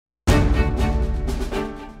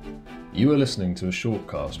You are listening to a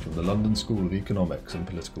shortcast from the London School of Economics and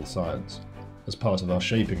Political Science as part of our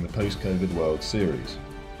Shaping the Post-COVID World series,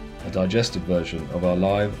 a digested version of our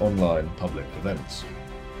live online public events.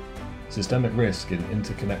 Systemic Risk in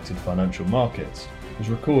Interconnected Financial Markets was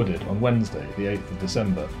recorded on Wednesday, the 8th of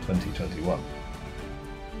December 2021.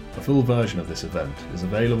 A full version of this event is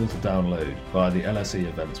available to download via the LSE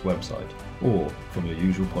Events website or from your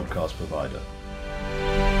usual podcast provider.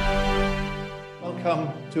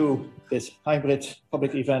 Welcome to this hybrid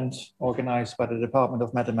public event organized by the Department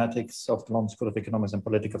of Mathematics of the London School of Economics and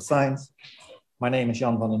Political Science. My name is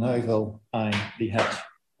Jan van den Heuvel. I'm the head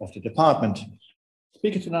of the department.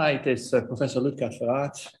 Speaker tonight is Professor Lutgaard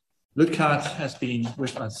Verraat. Lutgaard has been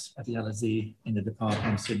with us at the LSE in the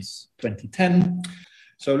department since 2010.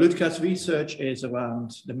 So Lutgaard's research is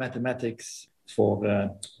around the mathematics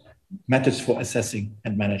for methods for assessing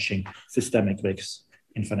and managing systemic risks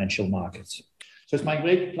in financial markets. So it's my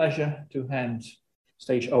great pleasure to hand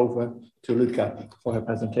stage over to Lutgaard for her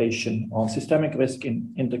presentation on systemic risk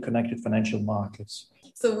in interconnected financial markets.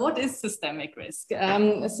 So what is systemic risk?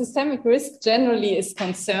 Systemic risk generally is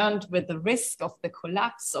concerned with the risk of the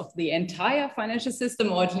collapse of the entire financial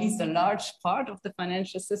system, or at least a large part of the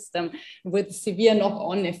financial system, with severe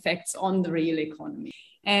knock-on effects on the real economy.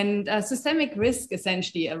 And systemic risk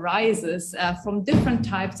essentially arises from different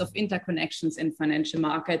types of interconnections in financial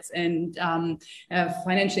markets, and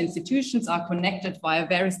financial institutions are connected via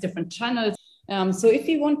various different channels. So if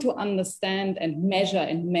you want to understand and measure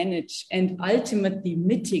and manage and ultimately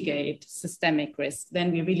mitigate systemic risk,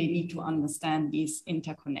 then we really need to understand these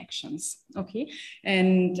interconnections. Okay,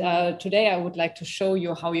 and today I would like to show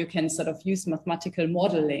you how you can sort of use mathematical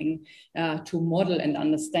modeling to model and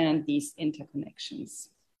understand these interconnections.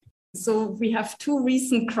 So we have two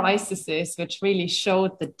recent crises which really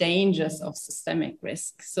showed the dangers of systemic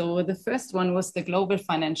risk. So the first one was the global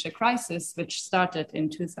financial crisis, which started in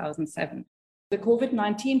 2007. The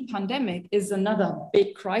COVID-19 pandemic is another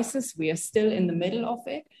big crisis. We are still in the middle of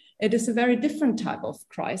it. It is a very different type of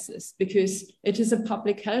crisis because it is a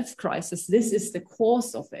public health crisis. This is the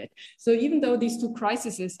cause of it. So even though these two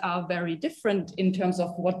crises are very different in terms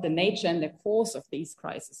of what the nature and the cause of these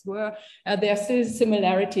crises were, there are still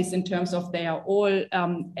similarities in terms of they are all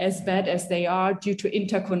as bad as they are due to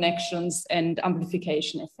interconnections and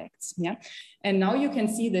amplification effects. Yeah. And now you can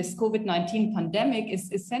see this COVID-19 pandemic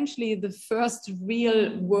is essentially the first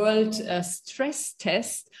real world stress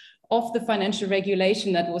test of the financial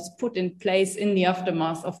regulation that was put in place in the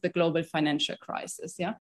aftermath of the global financial crisis.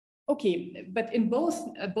 Yeah. Okay, but in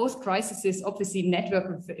both crises, obviously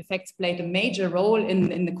network effects played a major role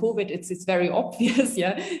in the COVID. It's very obvious,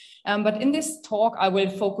 yeah. But in this talk, I will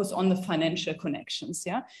focus on the financial connections,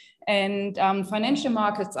 yeah. And financial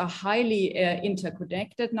markets are highly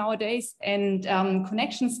interconnected nowadays, and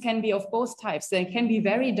connections can be of both types. They can be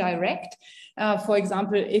very direct. For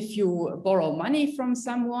example, if you borrow money from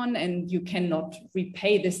someone and you cannot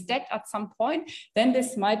repay this debt at some point, then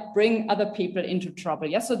this might bring other people into trouble.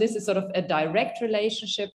 Yeah, so this is sort of a direct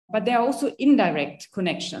relationship, but there are also indirect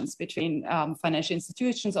connections between financial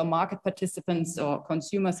institutions or market participants or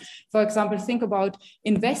consumers. For example, think about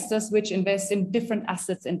investors which invest in different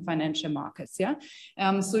assets in financial markets. Yeah,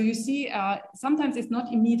 so you see, sometimes it's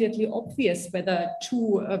not immediately obvious whether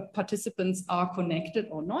two participants are connected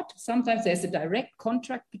or not. Sometimes there's a direct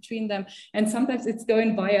contract between them, and sometimes it's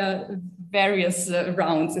going via various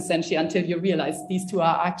rounds, essentially, until you realize these two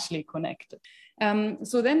are actually connected.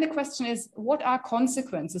 So then the question is, what are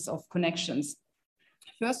consequences of connections?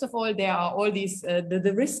 First of all, there are all these,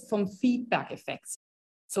 the risk from feedback effects.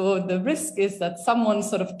 So the risk is that someone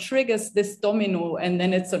sort of triggers this domino and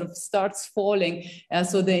then it sort of starts falling.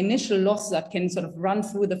 So the initial loss that can sort of run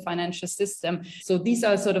through the financial system. So these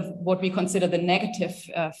are sort of what we consider the negative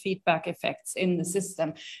feedback effects in the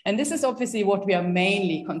system. And this is obviously what we are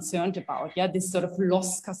mainly concerned about. Yeah, this sort of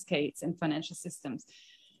loss cascades in financial systems.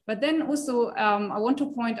 But then also, I want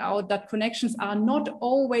to point out that connections are not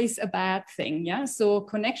always a bad thing. Yeah, so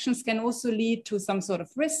connections can also lead to some sort of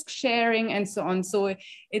risk sharing and so on. So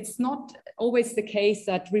it's not always the case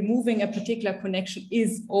that removing a particular connection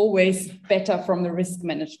is always better from the risk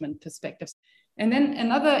management perspective. And then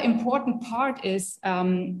another important part is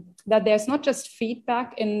that there's not just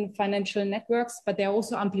feedback in financial networks, but there are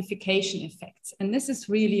also amplification effects. And this is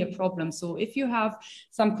really a problem. So if you have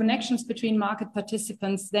some connections between market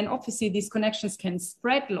participants, then obviously these connections can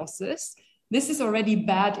spread losses. This is already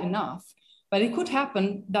bad enough. But it could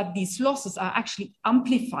happen that these losses are actually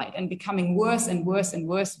amplified and becoming worse and worse and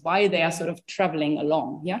worse while they are sort of traveling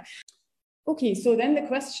along. Yeah. Okay, so then the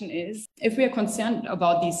question is, if we are concerned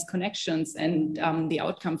about these connections and the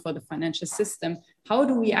outcome for the financial system, how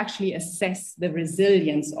do we actually assess the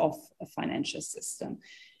resilience of a financial system?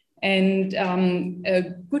 And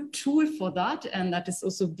a good tool for that, and that is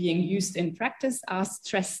also being used in practice, are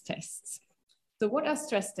stress tests. So what are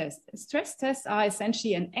stress tests? Stress tests are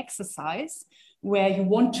essentially an exercise where you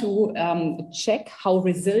want to check how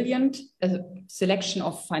resilient a selection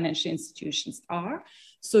of financial institutions are.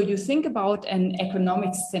 So you think about an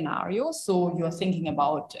economic scenario. So you're thinking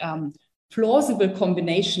about plausible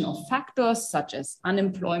combination of factors such as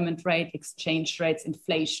unemployment rate, exchange rates,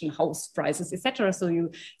 inflation, house prices, etc. So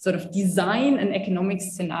you sort of design an economic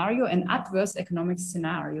scenario, an adverse economic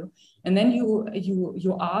scenario, and then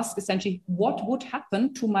you ask essentially what would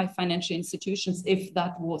happen to my financial institutions if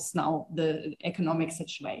that was now the economic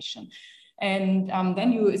situation. And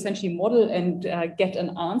then you essentially model and get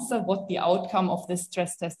an answer what the outcome of this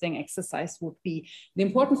stress testing exercise would be. The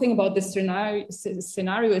important thing about this scenario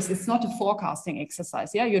is it's not a forecasting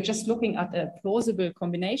exercise. Yeah, you're just looking at a plausible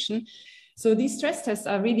combination. So these stress tests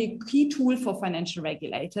are really a key tool for financial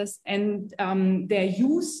regulators, and their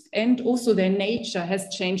use and also their nature has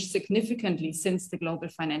changed significantly since the global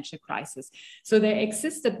financial crisis. So they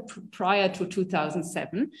existed prior to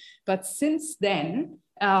 2007, but since then,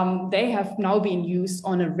 they have now been used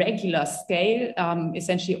on a regular scale.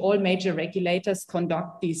 Essentially, all major regulators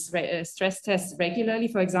conduct these stress tests regularly.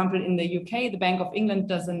 For example, in the UK, the Bank of England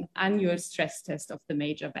does an annual stress test of the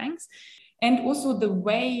major banks. And also the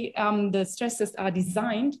way the stress tests are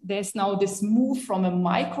designed, there's now this move from a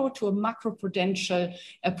micro to a macroprudential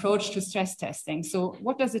approach to stress testing. So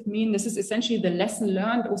what does it mean? This is essentially the lesson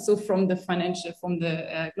learned also from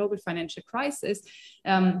the global financial crisis.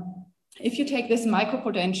 If you take this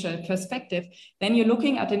microprudential perspective, then you're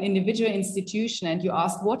looking at an individual institution and you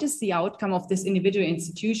ask, what is the outcome of this individual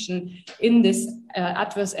institution in this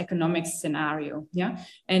adverse economic scenario? Yeah,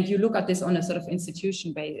 and you look at this on a sort of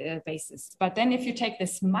institution basis. But then if you take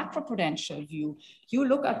this macroprudential view, you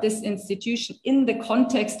look at this institution in the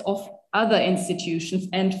context of other institutions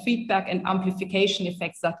and feedback and amplification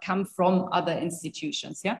effects that come from other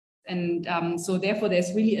institutions. Yeah. And so therefore,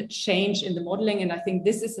 there's really a change in the modeling. And I think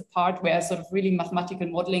this is a part where sort of really mathematical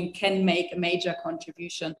modeling can make a major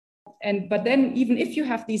contribution. But then even if you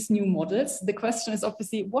have these new models, the question is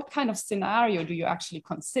obviously, what kind of scenario do you actually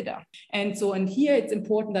consider? And here it's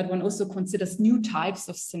important that one also considers new types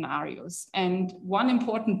of scenarios. And one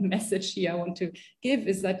important message here I want to give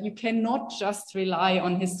is that you cannot just rely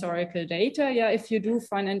on historical data, if you do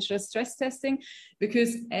financial stress testing,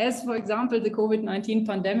 because as, for example, the COVID-19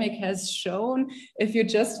 pandemic has shown, if you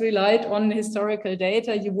just relied on historical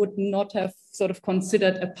data, you would not have sort of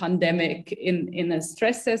considered a pandemic in a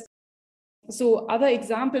stress test. So other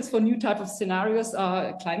examples for new type of scenarios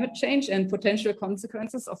are climate change and potential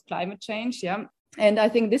consequences of climate change. Yeah. And I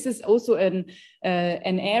think this is also an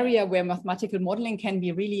area where mathematical modeling can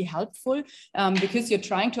be really helpful because you're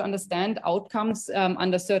trying to understand outcomes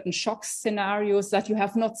under certain shock scenarios that you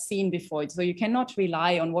have not seen before. So you cannot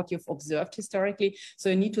rely on what you've observed historically. So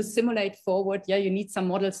you need to simulate forward. Yeah, you need some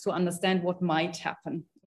models to understand what might happen.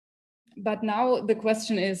 But now the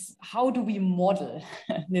question is, how do we model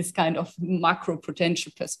this kind of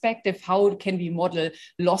macroprudential perspective? How can we model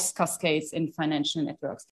loss cascades in financial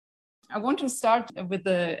networks? I want to start with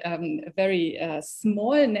a very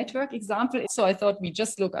small network example. So I thought we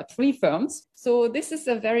just look at 3 firms. So this is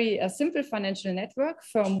a very simple financial network.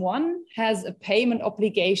 Firm 1 has a payment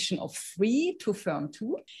obligation of 3 to firm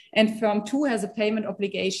 2, and firm 2 has a payment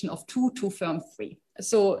obligation of 2 to firm 3.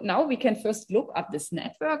 So now we can first look at this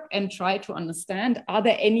network and try to understand, are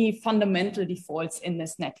there any fundamental defaults in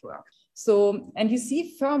this network? So, and you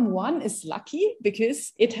see firm 1 is lucky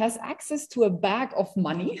because it has access to a bag of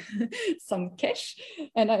money, some cash.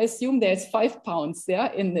 And I assume there's £5 there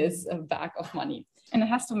in this bag of money. And it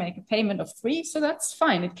has to make a payment of 3. So that's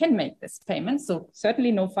fine. It can make this payment. So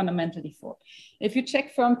certainly no fundamental default. If you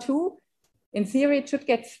check firm 2, in theory, it should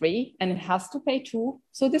get 3 and it has to pay 2.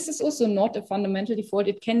 So this is also not a fundamental default.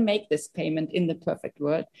 It can make this payment in the perfect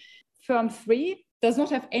world. Firm 3 does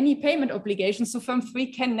not have any payment obligations. So firm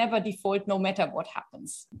 3 can never default no matter what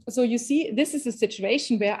happens. So you see, this is a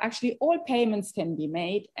situation where actually all payments can be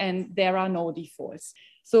made and there are no defaults.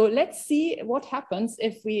 So let's see what happens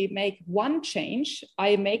if we make one change.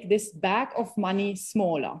 I make this bag of money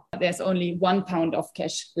smaller. There's only £1 of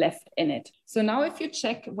cash left in it. So now if you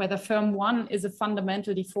check whether firm 1 is a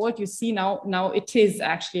fundamental default, you see now it is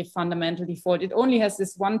actually a fundamental default. It only has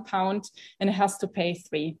this £1 and it has to pay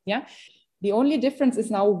 3. Yeah. The only difference is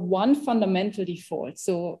now one fundamental default.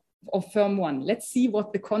 So of firm 1, let's see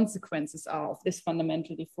what the consequences are of this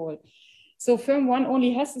fundamental default. So firm 1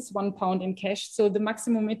 only has this £1 in cash. So the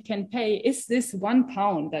maximum it can pay is this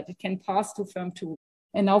 £1 that it can pass to firm 2.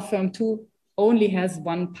 And now firm 2 only has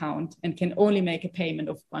 £1 and can only make a payment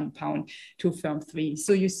of £1 to firm 3.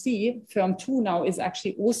 So you see, firm 2 now is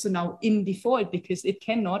actually also now in default because it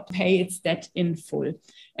cannot pay its debt in full.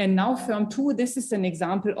 And now firm 2, this is an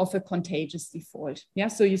example of a contagious default. Yeah,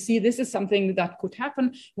 so you see, this is something that could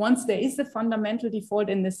happen once there is a fundamental default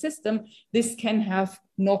in the system. This can have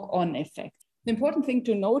knock-on effects. The important thing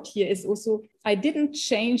to note here is also, I didn't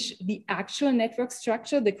change the actual network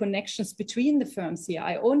structure, the connections between the firms here.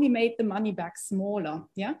 I only made the money back smaller.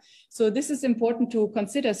 Yeah. So this is important to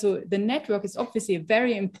consider. So the network is obviously a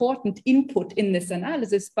very important input in this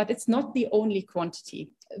analysis, but it's not the only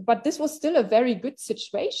quantity. But this was still a very good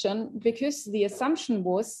situation because the assumption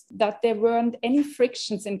was that there weren't any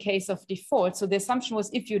frictions in case of default. So the assumption was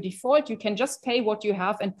if you default, you can just pay what you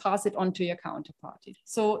have and pass it on to your counterparty.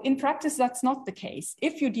 So in practice, that's not the case.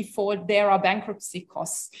 If you default, there are bankruptcy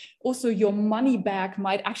costs. Also, your money back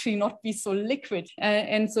might actually not be so liquid.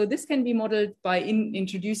 And so this can be modeled by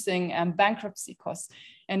introducing bankruptcy costs.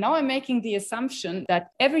 And now I'm making the assumption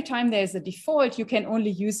that every time there's a default, you can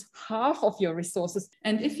only use half of your resources.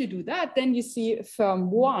 And if you do that, then you see firm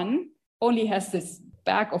 1 only has this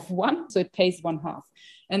back of 1, so it pays 1/2.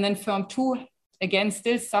 And then firm 2, again,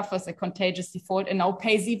 still suffers a contagious default and now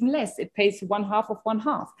pays even less. It pays 1/2 of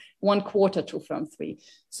 1/2, 1/4 to firm 3.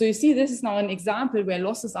 So you see, this is now an example where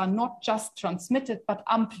losses are not just transmitted, but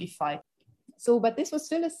amplified. So, but this was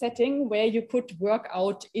still a setting where you could work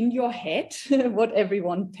out in your head what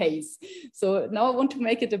everyone pays. So now I want to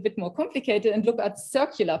make it a bit more complicated and look at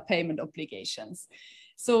circular payment obligations.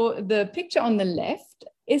 So the picture on the left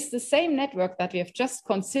is the same network that we have just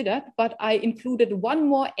considered, but I included one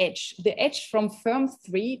more edge, the edge from firm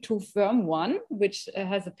 3 to firm 1, which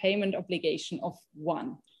has a payment obligation of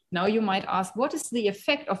 1. Now you might ask, what is the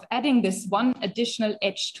effect of adding this one additional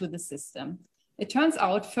edge to the system? It turns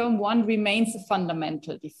out firm 1 remains a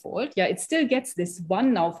fundamental default. Yeah, it still gets this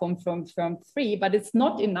 1 now from firm 3, but it's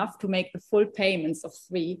not enough to make the full payments of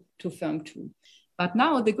 3 to firm 2. But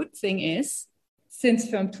now the good thing is, since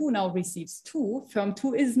firm 2 now receives 2, firm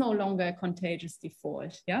 2 is no longer a contagious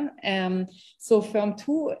default. Yeah, so firm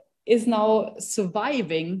 2 is now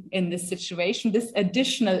surviving in this situation. This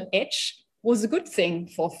additional edge was a good thing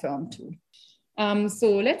for firm 2.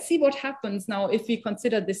 So let's see what happens now if we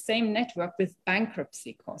consider the same network with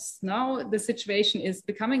bankruptcy costs. Now the situation is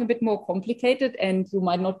becoming a bit more complicated and you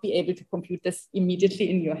might not be able to compute this immediately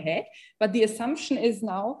in your head. But the assumption is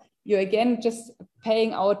now you're again just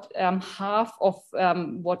paying out half of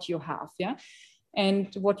what you have. Yeah. And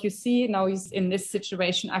what you see now is in this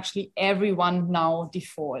situation, actually everyone now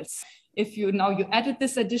defaults. If you added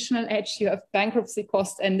this additional edge, you have bankruptcy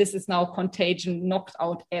costs and this is now contagion, knocked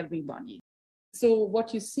out everybody. So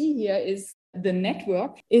what you see here is the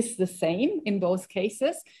network is the same in both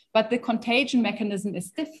cases, but the contagion mechanism is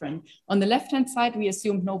different. On the left-hand side, we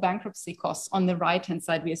assumed no bankruptcy costs. On the right-hand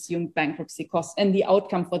side, we assumed bankruptcy costs, and the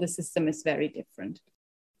outcome for the system is very different.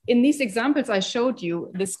 In these examples I showed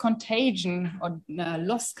you, this contagion or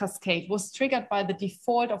loss cascade was triggered by the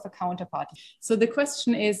default of a counterparty. So the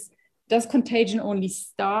question is, does contagion only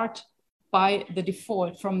start by the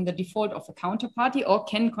default, from the default of a counterparty, or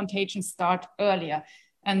can contagion start earlier?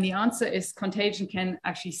 And the answer is contagion can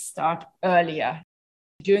actually start earlier.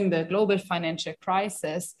 During the global financial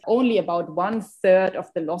crisis, only about 1/3 of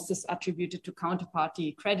the losses attributed to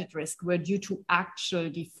counterparty credit risk were due to actual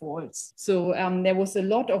defaults. So there was a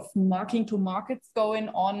lot of marking to markets going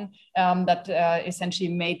on that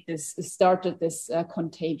essentially started this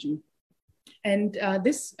contagion. And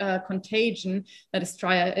this contagion that is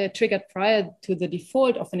triggered prior to the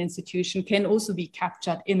default of an institution can also be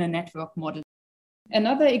captured in a network model.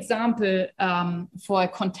 Another example for a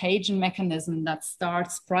contagion mechanism that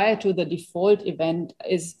starts prior to the default event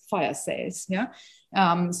is fire sales. Yeah.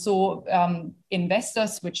 So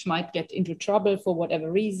investors which might get into trouble for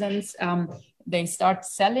whatever reasons, they start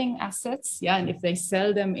selling assets, yeah, and if they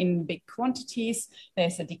sell them in big quantities,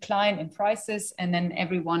 there's a decline in prices, and then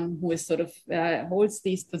everyone who is holds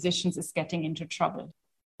these positions is getting into trouble.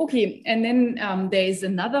 Okay, and then there is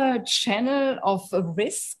another channel of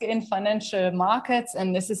risk in financial markets,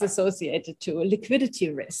 and this is associated to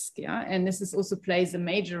liquidity risk, yeah, and this also plays a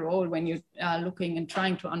major role when you're looking and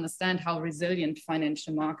trying to understand how resilient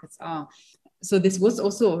financial markets are. So this was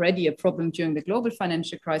also already a problem during the global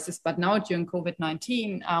financial crisis, but now during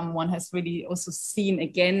COVID-19, one has really also seen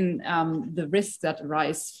again the risks that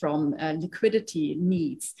arise from liquidity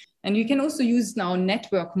needs. And you can also use now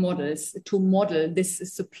network models to model this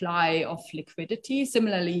supply of liquidity.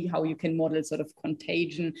 Similarly, how you can model sort of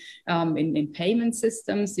contagion in payment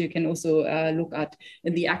systems. You can also look at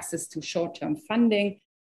the access to short-term funding.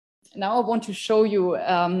 Now I want to show you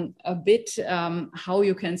a bit how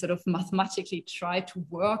you can sort of mathematically try to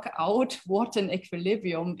work out what an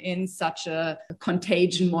equilibrium in such a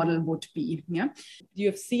contagion model would be. Yeah, you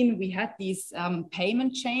have seen we had these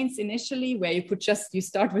payment chains initially where you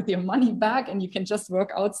start with your money bag and you can just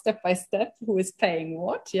work out step by step who is paying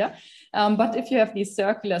what. Yeah, but if you have these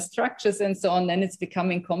circular structures and so on, then it's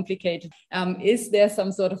becoming complicated. Is there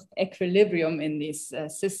some sort of equilibrium in these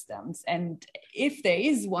systems? And if there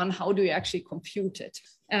is one, how do you actually compute it?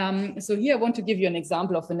 So here I want to give you an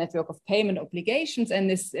example of a network of payment obligations,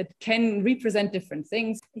 and it can represent different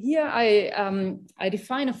things. Here I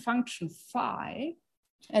define a function phi,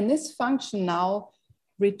 and this function now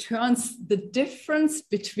returns the difference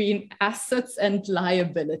between assets and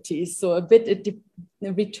liabilities. So it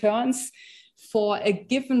returns for a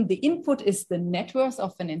given, the input is the net worth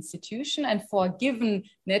of an institution, and for a given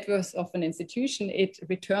net worth of an institution, it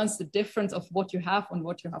returns the difference of what you have and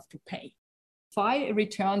what you have to pay. Phi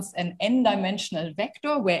returns an n-dimensional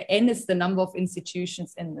vector where n is the number of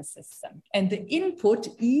institutions in the system. And the input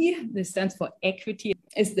E, this stands for equity,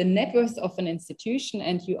 is the net worth of an institution,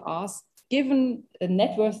 and you ask, given the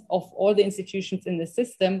net worth of all the institutions in the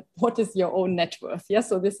system, what is your own net worth? Yeah,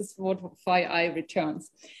 so this is what phi I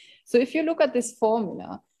returns. So if you look at this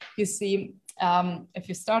formula, you see, if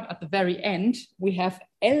you start at the very end, we have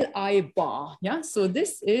Li bar. Yeah, so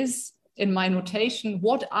this is, in my notation,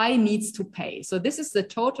 what I needs to pay. So this is the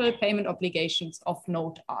total payment obligations of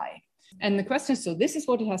node I. And the question is, so this is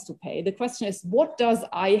what it has to pay. The question is, what does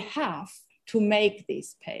I have to make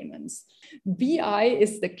these payments? Bi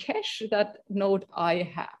is the cash that node I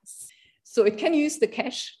has. So it can use the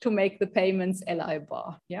cash to make the payments Li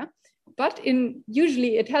bar. Yeah. But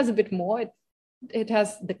usually it has a bit more. It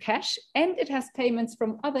has the cash and it has payments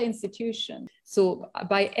from other institutions. So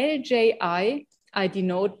by LJI, I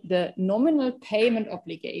denote the nominal payment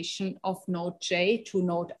obligation of node J to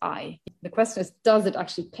node I. The question is, does it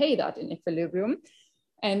actually pay that in equilibrium?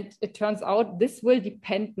 And it turns out this will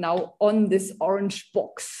depend now on this orange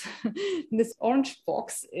box. This orange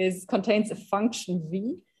box contains a function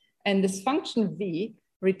V, and this function V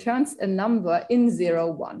returns a number in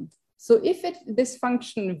 0, 1. So if this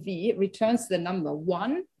function V returns the number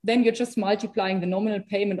 1, then you're just multiplying the nominal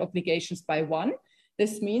payment obligations by 1.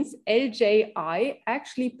 This means LJI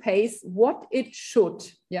actually pays what it should,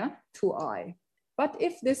 yeah, to I. But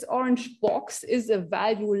if this orange box is a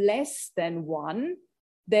value less than 1,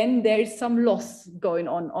 then there is some loss going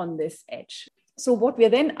on this edge. So what we're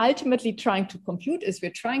then ultimately trying to compute is we're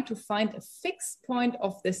trying to find a fixed point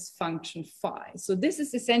of this function phi. So this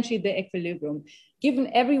is essentially the equilibrium.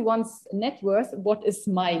 Given everyone's net worth, what is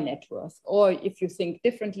my net worth? Or if you think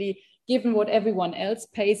differently, given what everyone else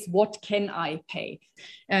pays, what can I pay?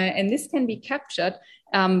 And this can be captured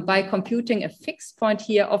by computing a fixed point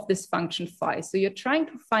here of this function phi. So you're trying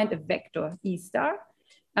to find a vector E star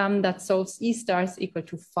that solves E star is equal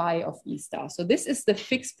to phi of E star. So this is the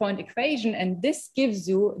fixed point equation, and this gives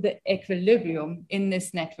you the equilibrium in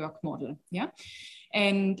this network model. Yeah.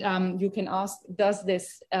 And you can ask, does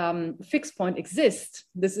this fixed point exist?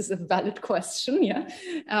 This is a valid question. Yeah.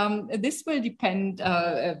 This will depend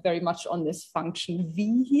very much on this function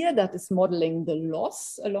V here that is modeling the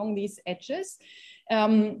loss along these edges.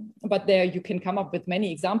 But there you can come up with many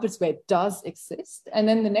examples where it does exist. And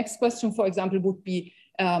then the next question, for example, would be,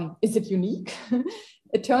 is it unique?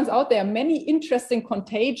 It turns out there are many interesting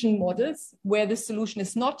contagion models where the solution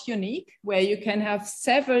is not unique, where you can have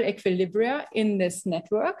several equilibria in this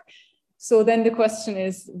network. So then the question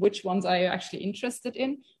is, which ones are you actually interested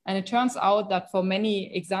in? And it turns out that for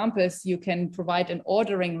many examples, you can provide an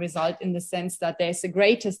ordering result in the sense that there's the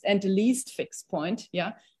greatest and the least fixed point,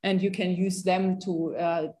 yeah, and you can use them to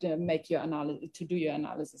make your analysis, to do your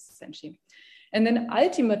analysis essentially. And then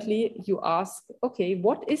ultimately you ask, okay,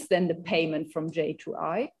 what is then the payment from J to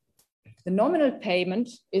I? The nominal payment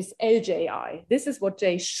is LJI. This is what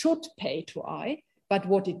J should pay to I, but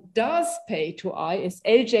what it does pay to I is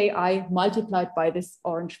LJI multiplied by this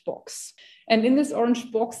orange box. And in this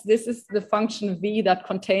orange box, this is the function V that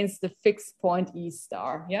contains the fixed point E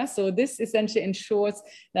star. Yeah, so this essentially ensures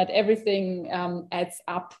that everything adds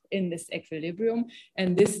up in this equilibrium.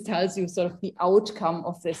 And this tells you sort of the outcome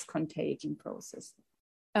of this contagion process.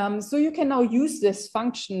 So you can now use this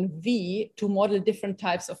function V to model different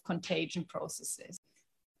types of contagion processes.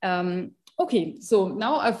 Okay, so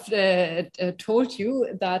now I've told you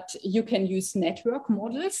that you can use network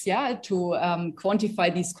models, to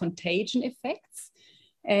quantify these contagion effects.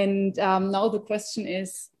 And now the question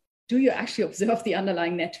is, do you actually observe the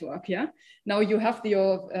underlying network? Now you have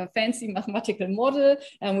your fancy mathematical model,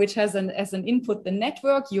 which has as an input the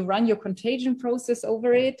network. You run your contagion process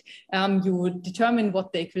over it. You determine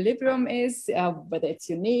what the equilibrium is, whether it's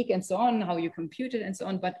unique and so on, how you compute it and so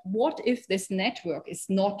on. But what if this network is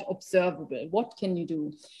not observable? What can you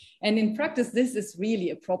do? And in practice, this is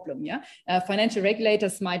really a problem. Financial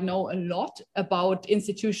regulators might know a lot about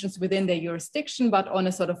institutions within their jurisdiction, but on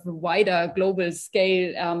a sort of wider global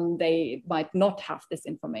scale, they might not have this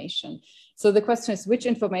information. So the question is, which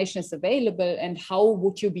information is available and how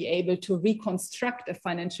would you be able to reconstruct a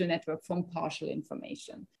financial network from partial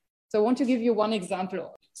information? So I want to give you one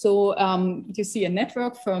example. So you see a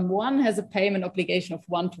network, firm 1 has a payment obligation of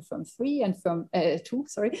 1 to firm 3 and firm 2,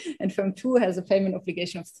 and firm 2 has a payment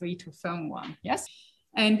obligation of 3 to firm 1, yes?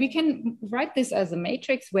 And we can write this as a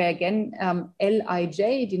matrix where again,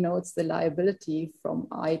 Lij denotes the liability from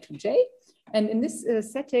I to J. And in this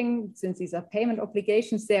setting, since these are payment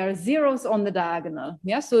obligations, there are zeros on the diagonal.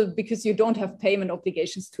 So because you don't have payment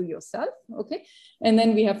obligations to yourself, okay? And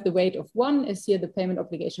then we have the weight of 1 is here the payment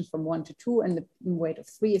obligation from 1 to 2, and the weight of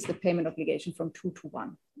 3 is the payment obligation from 2 to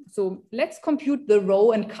 1. So let's compute the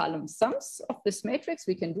row and column sums of this matrix.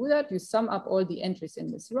 We can do that. You sum up all the entries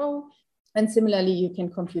in this row. And similarly, you can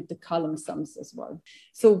compute the column sums as well.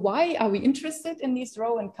 So why are we interested in these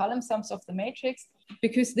row and column sums of the matrix?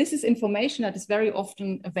 Because this is information that is very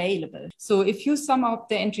often available. So if you sum up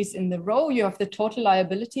the entries in the row, you have the total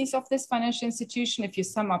liabilities of this financial institution. If you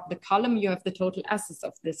sum up the column, you have the total assets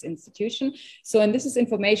of this institution. So, and this is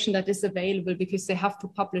information that is available because they have to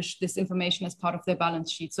publish this information as part of their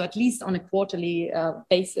balance sheet. So at least on a quarterly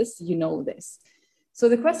basis, you know this. So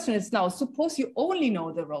the question is now, suppose you only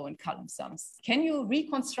know the row and column sums. Can you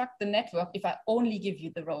reconstruct the network if I only give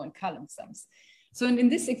you the row and column sums? So in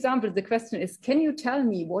this example, the question is, can you tell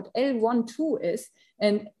me what L12 is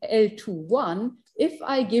and L21 if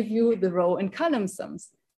I give you the row and column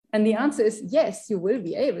sums? And the answer is yes, you will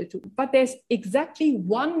be able to. But there's exactly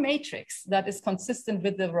one matrix that is consistent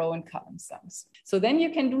with the row and column sums. So then you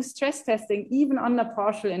can do stress testing even under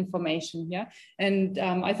partial information. And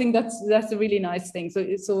I think that's a really nice thing.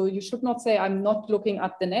 So you should not say I'm not looking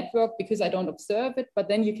at the network because I don't observe it, but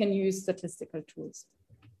then you can use statistical tools.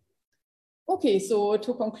 Okay, so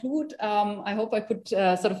to conclude, I hope I could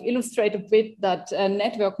sort of illustrate a bit that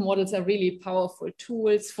network models are really powerful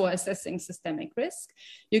tools for assessing systemic risk.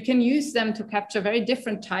 You can use them to capture very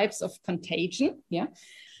different types of contagion.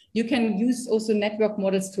 You can use also network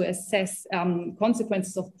models to assess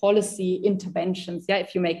consequences of policy interventions.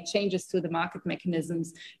 If you make changes to the market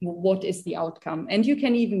mechanisms, what is the outcome? And you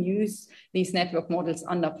can even use these network models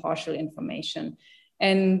under partial information.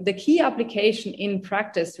 And the key application in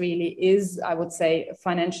practice really is, I would say,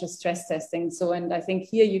 financial stress testing. So, and I think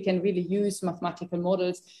here you can really use mathematical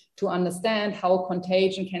models to understand how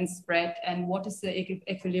contagion can spread and what is the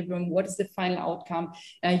equilibrium, what is the final outcome.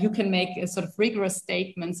 You can make sort of rigorous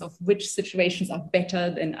statements of which situations are better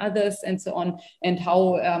than others and so on, and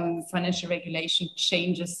how financial regulation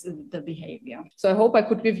changes the behavior. So I hope I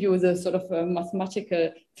could give you the sort of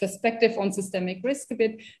mathematical perspective on systemic risk a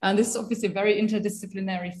bit. And this is obviously a very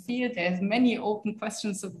interdisciplinary field. There's many open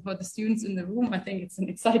questions for the students in the room. I think it's an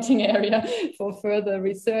exciting area for further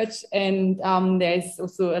research. And there's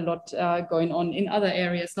also a lot going on in other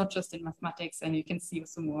areas, not just in mathematics. And you can see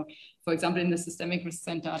also more, for example, in the Systemic Risk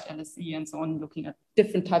Center at LSE and so on, looking at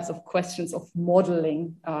different types of questions of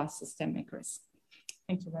modeling systemic risk.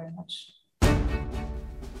 Thank you very much.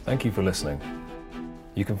 Thank you for listening.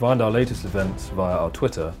 You can find our latest events via our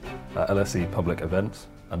Twitter at LSE Public Events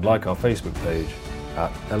and like our Facebook page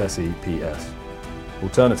at LSEPS.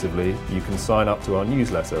 Alternatively, you can sign up to our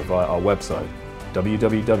newsletter via our website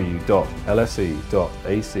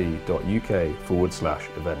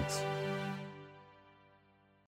www.lse.ac.uk/events.